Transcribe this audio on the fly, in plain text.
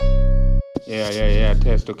Ja,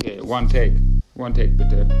 Test, okay. One take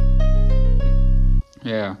bitte.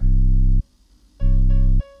 Ja.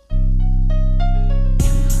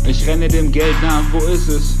 Ich renne dem Geld nach, wo ist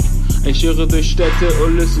es? Ich irre durch Städte,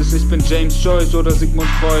 Ulysses. Ich bin James Joyce oder Sigmund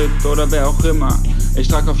Freud oder wer auch immer. Ich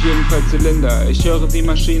trag auf jeden Fall Zylinder. Ich höre die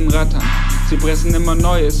Maschinen rattern. Sie pressen immer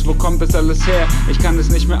Neues. Wo kommt das alles her? Ich kann es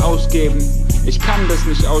nicht mehr ausgeben. Ich kann das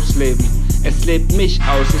nicht ausleben. Es lebt mich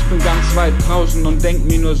aus. Ich bin ganz weit draußen und denk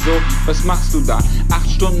mir nur so, was machst du da? 8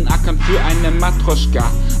 Stunden ackern für eine Matroschka.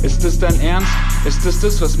 Ist das dein Ernst? Ist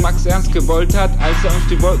das, was Max Ernst gewollt hat, als er uns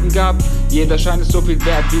die Wolken gab? Jeder Schein ist so viel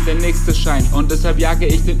wert wie der nächste Schein. Und deshalb jage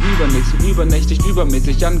ich den Übernächsten, übernächtig,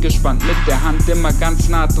 übermäßig angespannt. Mit der Hand immer ganz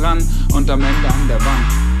nah dran und am Ende an der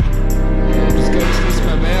Wand. Das Geld ist nichts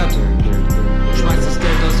mehr wert. Schmeiß das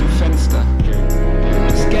Geld aus dem Fenster.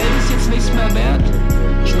 Das Geld ist jetzt nichts mehr wert.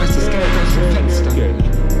 Schmeiß das Geld aus dem Fenster.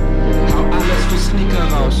 Hau alles für Sneaker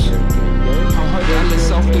raus. Hau heute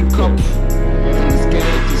alles auf den Kopf. Denn das Geld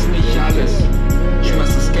ist nicht alles.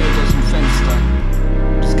 Schmeiß das Geld aus dem Fenster.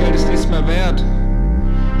 Das Geld ist nichts mehr wert.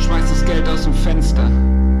 Schmeiß das Geld aus dem Fenster.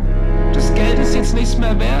 Das Geld ist jetzt nichts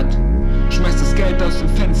mehr wert. Schmeiß das Geld aus dem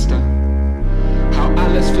Fenster. Hau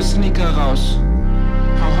alles für Sneaker raus.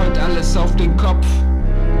 Hau heute alles auf den Kopf.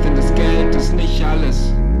 Denn das Geld ist nicht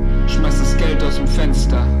alles. Schmeiß das Geld aus dem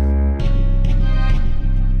Fenster.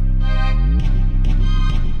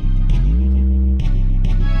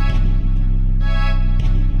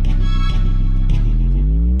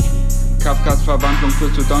 Kafkas Verwandlung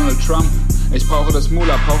führt zu Donald Trump. Ich brauche das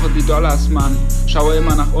Mula, brauche die Dollars, Mann. Schaue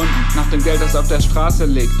immer nach unten, nach dem Geld, das auf der Straße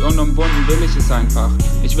liegt. Unumwunden will ich es einfach.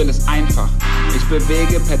 Ich will es einfach. Ich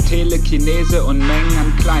bewege per Telekinese und Mengen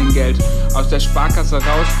an Kleingeld aus der Sparkasse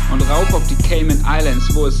raus und rauf auf die Cayman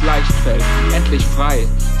Islands, wo es leicht fällt. Endlich frei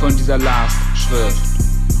von dieser Last-Schrift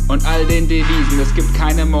und all den Devisen. Es gibt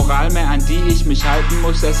keine Moral mehr, an die ich mich halten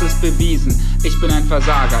muss, es ist bewiesen. Ich bin ein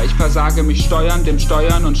Versager, ich versage mich steuern, dem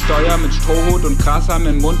Steuern und steuer mit Strohhut und Grashalm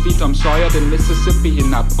im Mund wie Tom Sawyer den Mississippi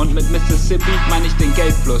hinab. Und mit Mississippi meine ich den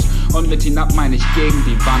Geldfluss und mit hinab meine ich gegen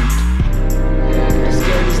die Wand. Das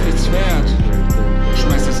Geld ist nichts wert,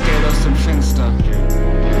 schmeiß das Geld aus dem Fenster.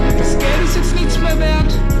 Das Geld ist jetzt nichts mehr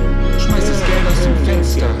wert, schmeiß das Geld aus dem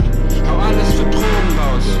Fenster. Hau alles für Drogen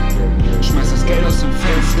raus, schmeiß das Geld aus dem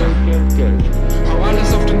Fenster. Hau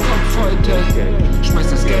alles auf den Kopf heute, schmeiß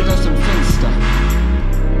das Geld aus dem Fenster.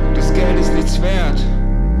 Das Geld ist nichts wert,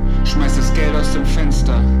 schmeiß das Geld aus dem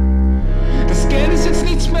Fenster. Das Geld ist jetzt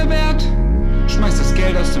nichts mehr wert, schmeiß das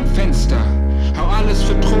Geld aus dem Fenster. Hau alles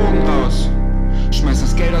für Drogen raus, schmeiß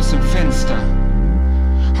das Geld aus dem Fenster.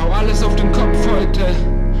 Hau alles auf den Kopf heute,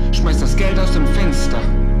 schmeiß das Geld aus dem Fenster.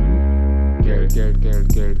 Geld, Geld,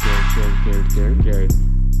 Geld, Geld, Geld, Geld, Geld, Geld.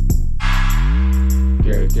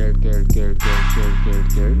 Geld, Geld, Geld, Geld, Geld,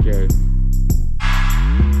 Geld, Geld, Geld.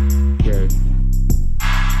 Geld.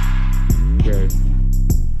 Geld.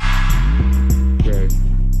 Geld.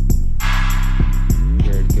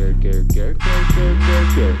 Geld, Geld, Geld, Geld, Geld, Geld,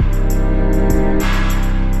 Geld, Geld.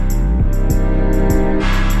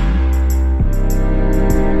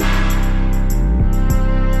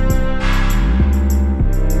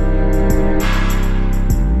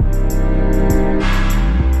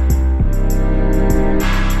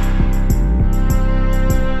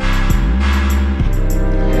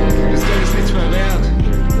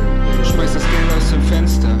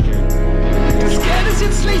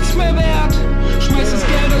 Nichts mehr wert, schmeiß das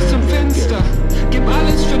Geld aus dem Fenster. Gib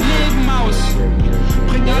alles für Leben aus,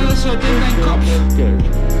 bring alles heute in deinen Kopf.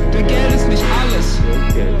 Denn Geld ist nicht alles,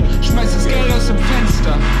 schmeiß das Geld aus dem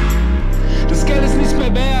Fenster. Das Geld ist nichts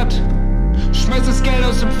mehr wert, schmeiß das Geld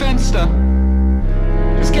aus dem Fenster.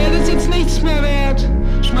 Das Geld ist jetzt nichts mehr wert,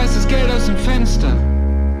 schmeiß das Geld aus dem Fenster.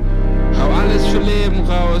 Hau alles für Leben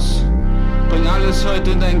raus, bring alles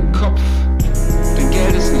heute in deinen Kopf. Denn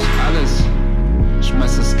Geld ist nicht alles.